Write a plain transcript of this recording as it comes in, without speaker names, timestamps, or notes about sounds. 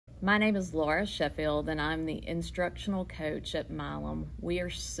My name is Laura Sheffield, and I'm the instructional coach at Milam. We are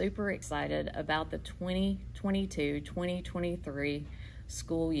super excited about the 2022-2023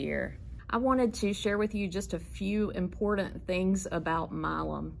 school year. I wanted to share with you just a few important things about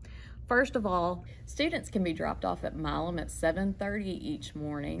Milam. First of all, students can be dropped off at Milam at 7:30 each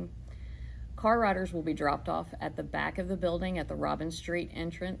morning. Car riders will be dropped off at the back of the building at the Robin Street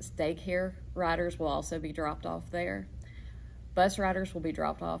entrance. Daycare riders will also be dropped off there. Bus riders will be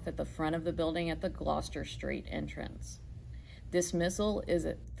dropped off at the front of the building at the Gloucester Street entrance. Dismissal is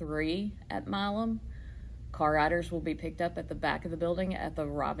at 3 at Milam. Car riders will be picked up at the back of the building at the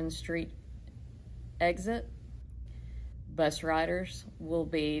Robin Street exit. Bus riders will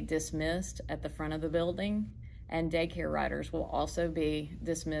be dismissed at the front of the building, and daycare riders will also be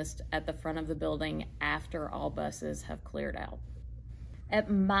dismissed at the front of the building after all buses have cleared out. At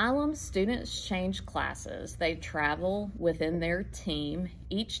Milam, students change classes. They travel within their team.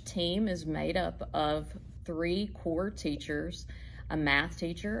 Each team is made up of 3 core teachers, a math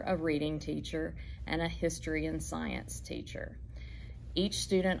teacher, a reading teacher, and a history and science teacher. Each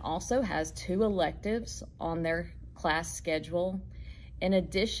student also has 2 electives on their class schedule. In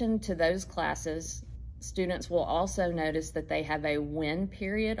addition to those classes, students will also notice that they have a WIN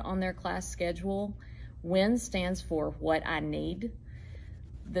period on their class schedule. WIN stands for What I Need.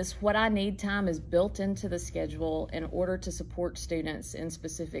 This What I Need time is built into the schedule in order to support students in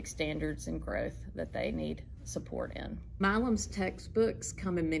specific standards and growth that they need support in. Milam's textbooks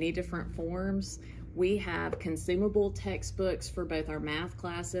come in many different forms. We have consumable textbooks for both our math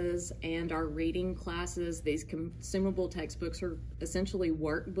classes and our reading classes. These consumable textbooks are essentially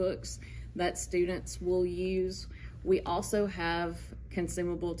workbooks that students will use. We also have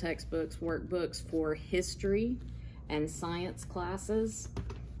consumable textbooks, workbooks for history and science classes.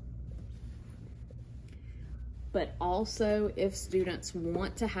 But also, if students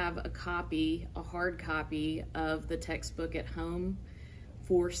want to have a hard copy of the textbook at home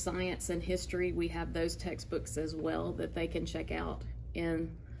for science and history, we have those textbooks as well that they can check out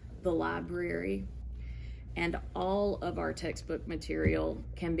in the library. And all of our textbook material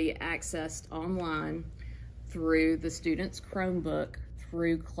can be accessed online through the student's Chromebook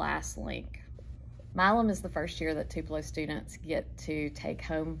through ClassLink. Milam is the first year that Tupelo students get to take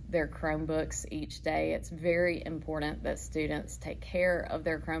home their Chromebooks each day. It's very important that students take care of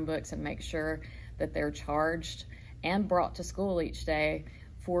their Chromebooks and make sure that they're charged and brought to school each day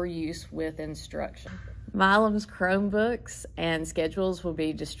for use with instruction. Milam's Chromebooks and schedules will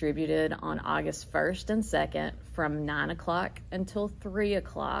be distributed on August 1st and 2nd from 9 o'clock until 3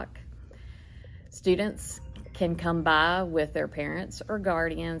 o'clock. Students can come by with their parents or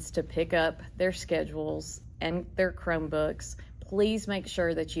guardians to pick up their schedules and their Chromebooks. Please make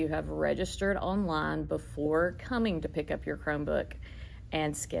sure that you have registered online before coming to pick up your Chromebook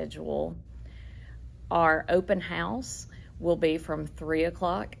and schedule. Our open house will be from 3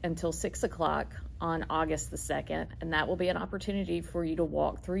 o'clock until 6 o'clock on August the 2nd, and that will be an opportunity for you to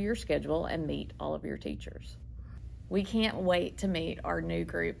walk through your schedule and meet all of your teachers. We can't wait to meet our new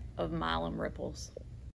group of Milam Ripples.